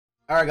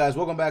Alright guys,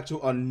 welcome back to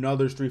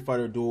another Street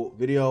Fighter Duel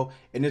video.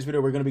 In this video,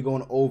 we're going to be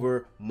going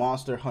over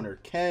Monster Hunter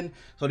Ken.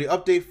 So the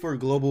update for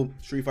Global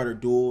Street Fighter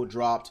Duel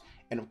dropped,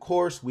 and of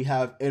course, we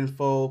have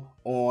info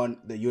on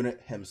the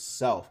unit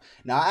himself.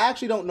 Now, I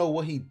actually don't know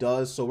what he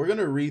does, so we're going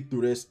to read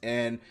through this,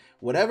 and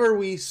whatever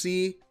we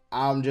see,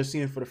 I'm just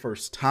seeing for the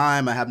first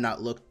time. I have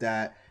not looked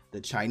at the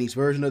Chinese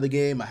version of the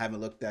game. I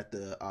haven't looked at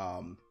the,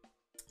 I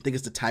think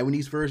it's the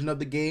Taiwanese version of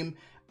the game.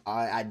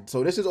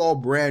 So this is all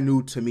brand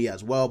new to me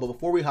as well. But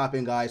before we hop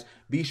in, guys,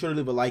 be sure to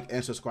leave a like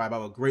and subscribe. I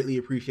would greatly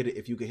appreciate it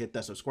if you could hit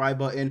that subscribe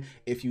button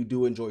if you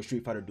do enjoy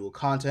Street Fighter Duel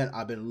content.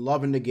 I've been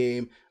loving the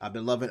game. I've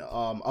been loving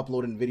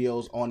uploading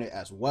videos on it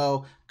as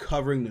well,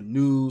 covering the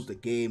news, the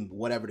game,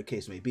 whatever the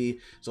case may be.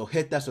 So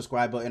hit that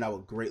subscribe button. I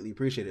would greatly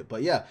appreciate it.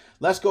 But yeah,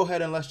 let's go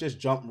ahead and let's just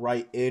jump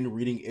right in,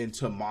 reading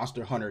into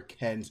Monster Hunter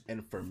Ken's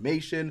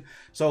information.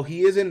 So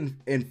he is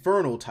an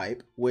Infernal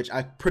type, which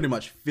I pretty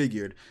much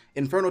figured.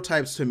 Infernal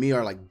types to me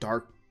are like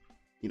dark,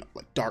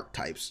 like dark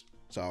types.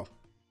 So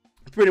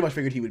pretty much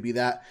figured he would be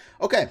that.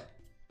 Okay,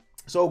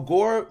 so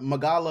Gore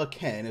Magala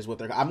Ken is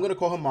what I'm gonna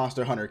call him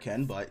Monster Hunter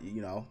Ken, but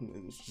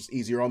it's just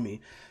easier on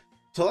me.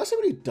 So let's see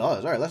what he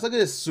does. All right, let's look at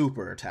his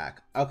super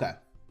attack. Okay,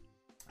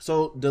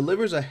 so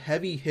delivers a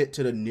heavy hit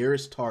to the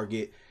nearest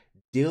target,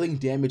 dealing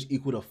damage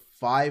equal to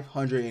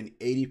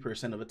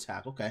 580% of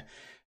attack. Okay,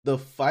 the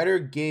fighter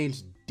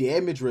gains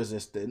damage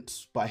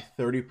resistance by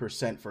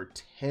 30% for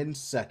 10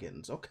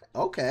 seconds.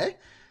 Okay,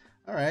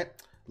 all right.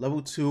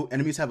 Level 2,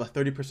 enemies have a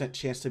 30%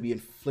 chance to be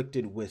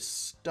inflicted with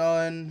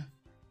stun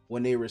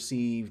when they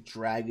receive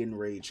Dragon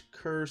Rage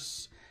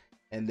Curse,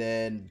 and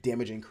then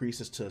damage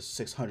increases to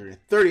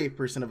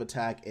 638% of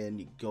attack,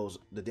 and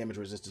the damage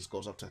resistance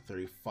goes up to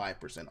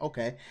 35%.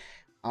 Okay.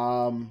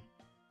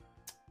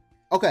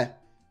 Okay.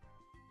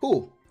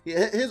 Cool.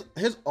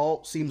 His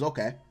ult seems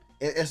okay.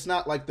 It's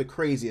not like the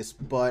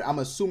craziest, but I'm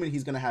assuming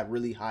he's gonna have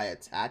really high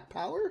attack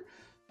power.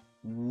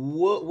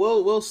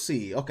 We'll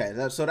see. Okay,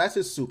 so that's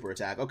his super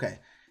attack. Okay,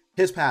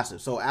 his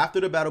passive. So after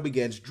the battle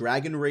begins,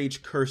 Dragon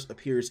Rage Curse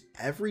appears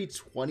every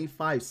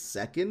 25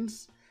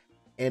 seconds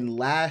and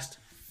lasts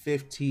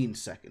 15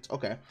 seconds.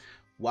 Okay,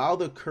 while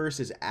the curse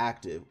is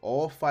active,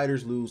 all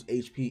fighters lose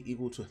HP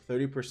equal to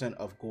 30%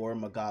 of Gore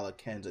Magala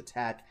Ken's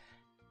attack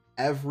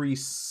every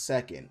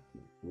second.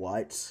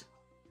 What?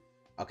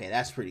 Okay,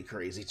 that's pretty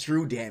crazy.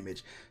 True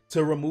damage.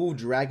 To remove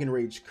Dragon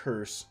Rage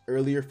Curse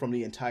earlier from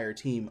the entire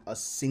team, a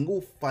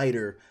single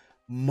fighter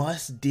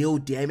must deal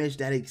damage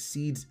that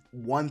exceeds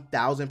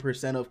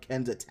 1000% of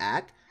Ken's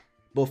attack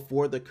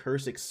before the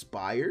curse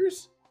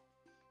expires?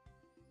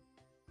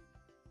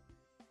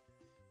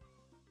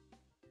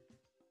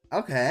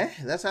 Okay,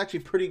 that's actually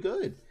pretty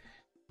good.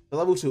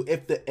 Level 2,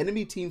 if the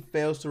enemy team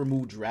fails to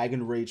remove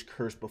Dragon Rage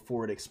Curse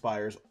before it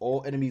expires,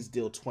 all enemies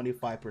deal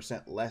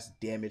 25% less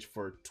damage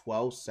for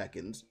 12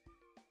 seconds.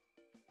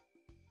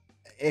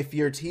 If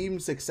your team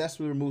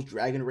successfully removes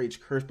Dragon Rage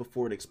Curse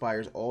before it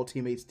expires, all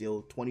teammates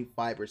deal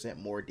 25%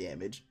 more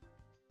damage.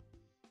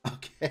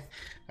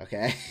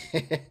 Okay.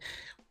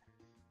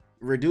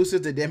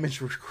 Reduces the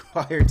damage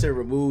required to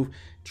remove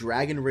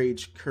Dragon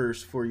Rage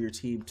Curse for your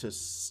team to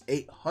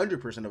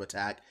 800% of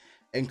attack.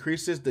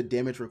 Increases the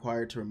damage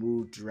required to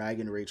remove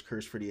Dragon Rage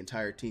Curse for the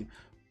entire team.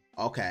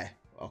 Okay.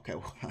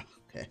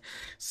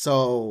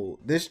 So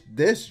this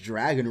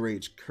Dragon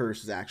Rage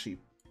Curse is actually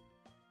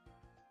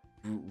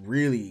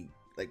really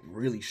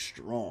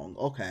strong.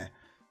 Okay.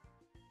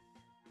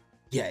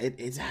 Yeah,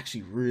 it's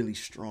actually really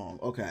strong.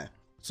 Okay.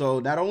 So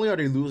not only are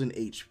they losing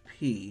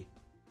HP,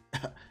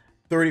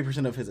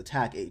 30% of his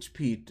attack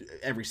HP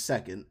every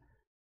second,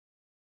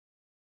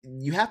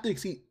 you have to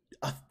exceed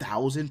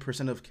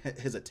 1000% of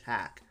his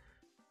attack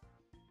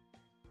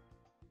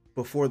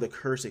before the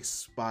curse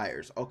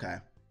expires. Okay,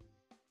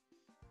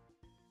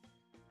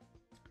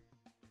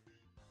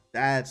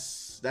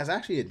 that's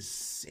actually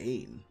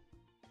insane.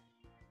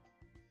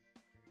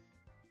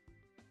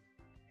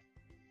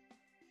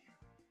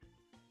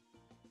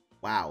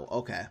 Wow.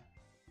 Okay,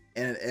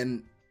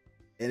 and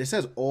it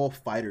says all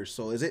fighters,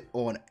 so is it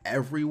on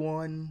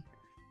everyone?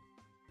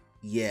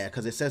 Yeah,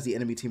 because it says the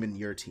enemy team and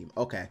your team.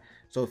 Okay,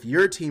 so if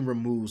your team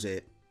removes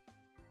it,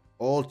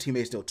 all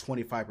teammates deal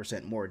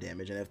 25% more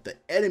damage, and if the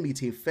enemy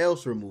team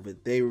fails to remove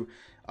it, they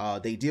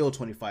deal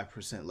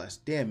 25% less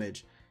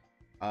damage.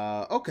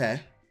 Okay,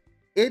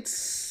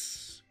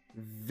 it's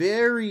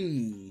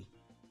very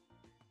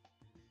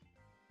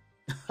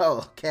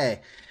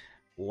okay.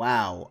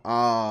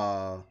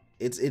 Wow.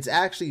 It's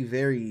actually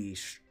very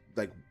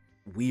like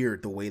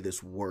weird the way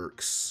this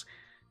works.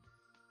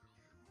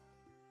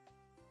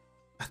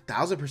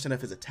 1000%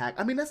 of his attack.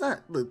 I mean, that's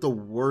not the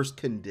worst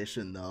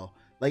condition though.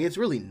 Like, it's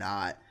really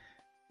not.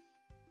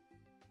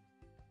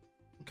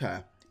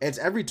 Okay, it's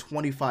every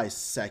 25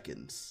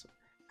 seconds.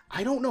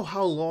 I don't know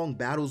how long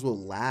battles will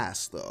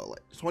last though.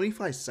 Like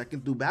 25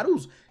 seconds. Do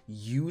battles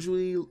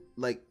usually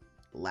like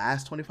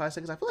last 25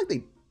 seconds? I feel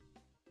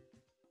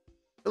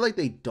like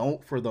they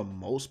don't for the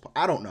most part.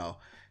 I don't know.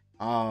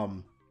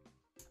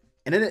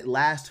 And then it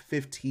lasts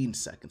 15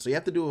 seconds. So you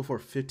have to do it for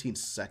 15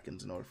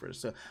 seconds in order for it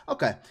to...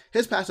 Okay,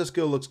 his passive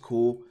skill looks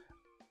cool.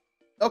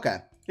 Okay,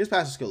 his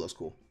passive skill looks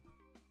cool.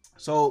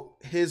 So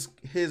his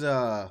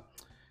oh,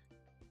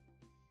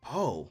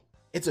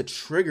 it's a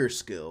trigger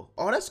skill.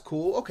 Oh, that's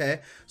cool. Okay,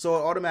 so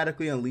it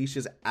automatically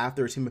unleashes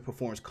after a teammate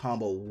performs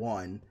combo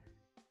 1,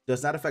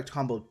 does not affect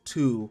combo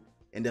 2,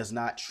 and does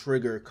not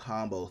trigger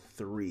combo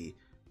 3.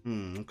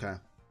 Okay.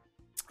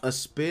 A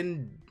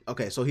spin.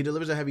 Okay, so he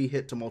delivers a heavy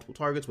hit to multiple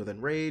targets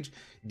within range,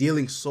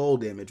 dealing soul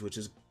damage, which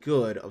is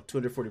good, of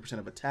 240%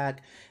 of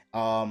attack.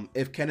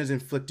 If Ken is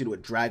inflicted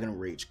with Dragon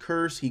Rage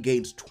Curse, he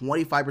gains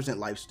 25%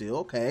 lifesteal.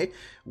 Okay,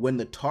 when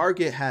the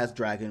target has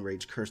Dragon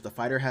Rage Curse, the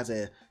fighter has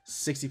a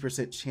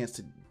 60% chance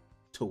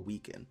to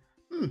weaken.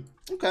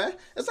 Okay,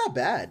 that's not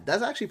bad.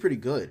 That's actually pretty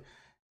good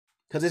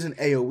because it's an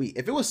AOE.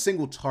 If it was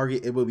single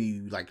target, it would be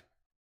like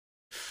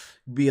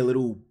a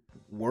little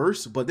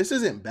worse, but this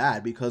isn't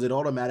bad because it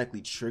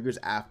automatically triggers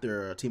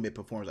after a teammate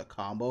performs a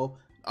combo,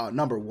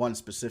 number 1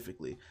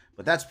 specifically.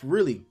 But that's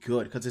really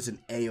good because it's an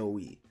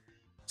AOE,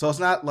 so it's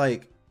not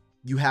like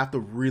you have to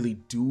really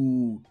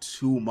do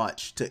too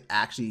much to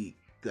actually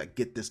like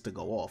get this to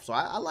go off. So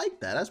I like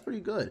that. That's pretty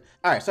good.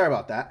 All right, sorry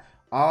about that.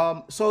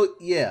 So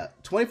yeah,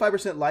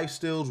 25%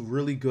 lifesteal is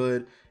really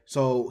good.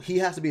 So he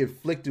has to be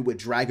inflicted with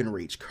Dragon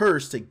Rage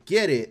Curse to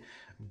get it,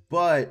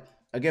 but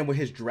again, with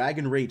his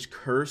Dragon Rage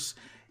Curse,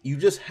 you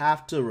just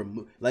have to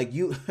remove, like,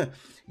 you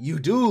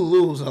do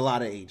lose a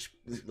lot of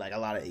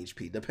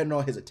HP, depending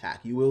on his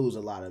attack. You will lose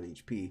a lot of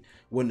HP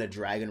when the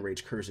Dragon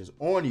Rage Curse is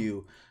on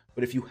you,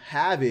 but if you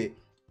have it,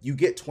 you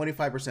get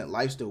 25%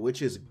 lifesteal,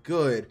 which is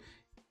good,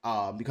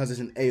 because it's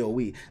an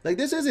AOE. Like,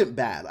 this isn't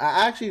bad.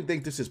 I actually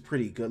think this is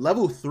pretty good.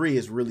 Level 3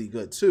 is really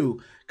good too,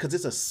 because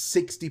it's a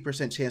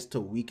 60% chance to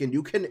weaken.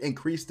 You can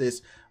increase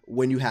this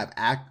when you have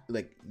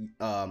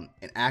an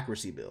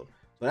accuracy build,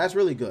 so that's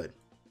really good.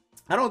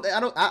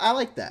 I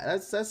like that.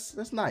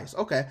 That's nice.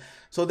 Okay,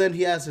 so then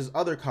he has his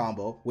other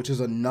combo, which is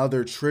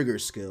another trigger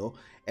skill,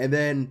 and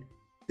then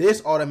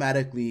this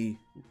automatically,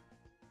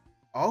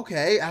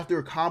 okay,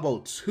 after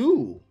combo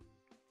 2,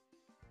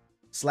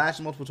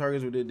 slash multiple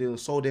targets with dealing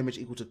soul damage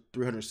equal to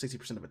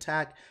 360% of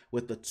attack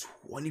with the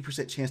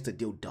 20% chance to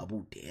deal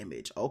double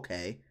damage.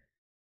 Okay,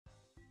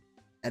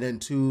 and then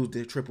 2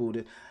 the triple.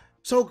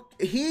 So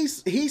he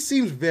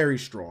seems very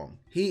strong.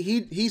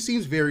 He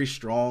seems very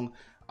strong.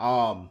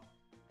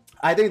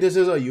 I think this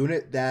is a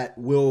unit that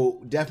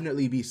will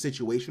definitely be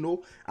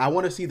situational. I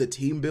want to see the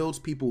team builds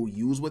people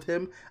use with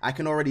him. I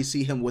can already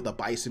see him with a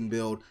Bison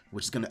build,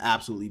 which is going to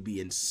absolutely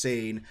be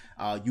insane.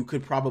 You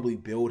could probably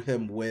build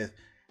him with,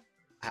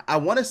 I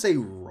want to say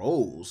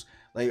Rose.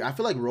 Like, I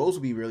feel like Rose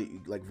would be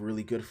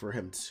really good for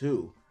him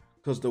too,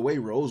 because the way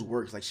Rose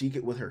works, like, she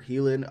could, with her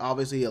healing,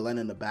 obviously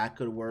Elena in the back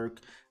could work.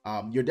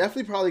 You're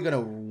definitely probably going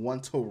to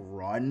want to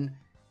run,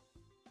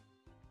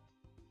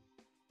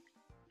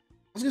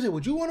 I was gonna say,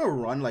 would you want to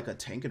run like a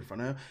tank in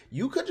front of him?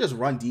 You could just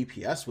run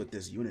DPS with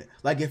this unit.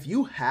 Like, if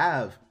you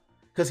have,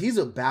 because he's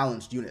a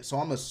balanced unit, so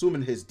I'm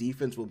assuming his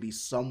defense will be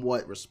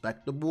somewhat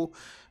respectable,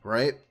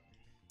 right?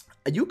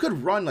 You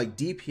could run like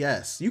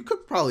DPS. You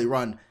could probably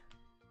run,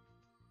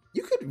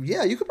 you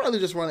could probably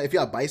just run, if you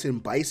have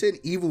Bison,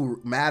 Evil,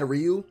 Mad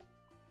Ryu,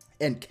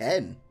 and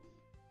Ken.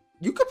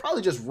 You could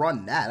probably just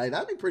run that. Like,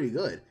 that'd be pretty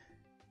good.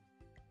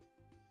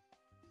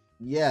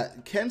 Yeah,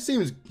 Ken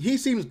seems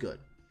good.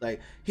 Like,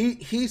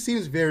 he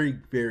seems very,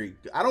 very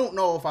good. I don't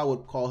know if I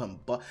would call him,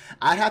 but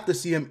I'd have to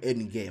see him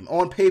in game.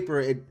 On paper,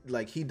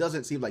 he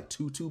doesn't seem like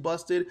too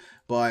busted,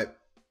 but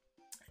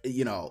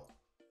you know,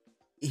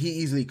 he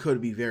easily could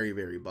be very,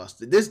 very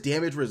busted. This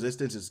damage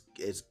resistance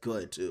is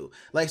good too.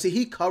 Like, see,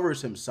 he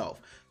covers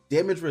himself.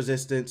 Damage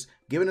resistance,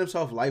 giving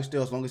himself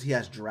lifesteal as long as he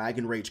has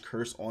Dragon Rage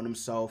Curse on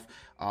himself.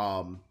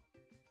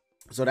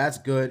 So that's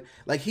good.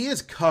 Like, he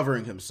is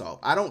covering himself.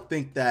 I don't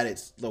think that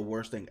it's the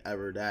worst thing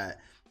ever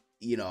that,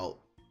 you know,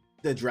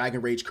 the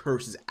Dragon Rage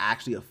Curse is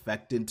actually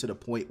affected to the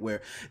point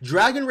where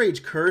Dragon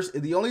Rage Curse,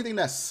 the only thing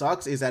that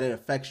sucks is that it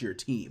affects your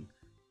team.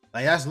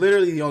 Like, that's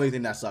literally the only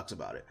thing that sucks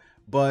about it.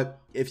 But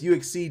if you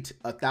exceed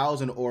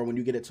 1,000, or when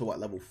you get it to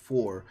level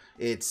 4,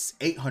 it's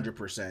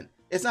 800%.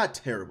 It's not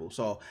terrible.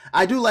 So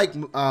I do like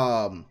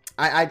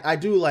I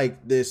do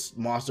like this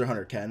Monster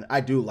Hunter Ken. I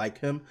do like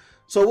him.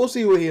 So we'll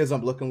see what he ends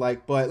up looking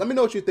like. But let me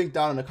know what you think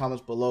down in the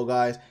comments below,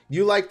 guys. Do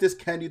you like this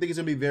Ken? Do you think he's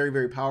going to be very,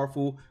 very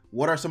powerful?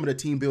 What are some of the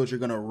team builds you're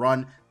going to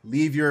run?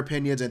 Leave your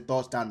opinions and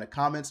thoughts down in the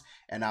comments.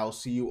 And I will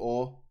see you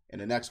all in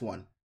the next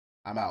one.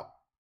 I'm out.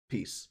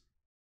 Peace.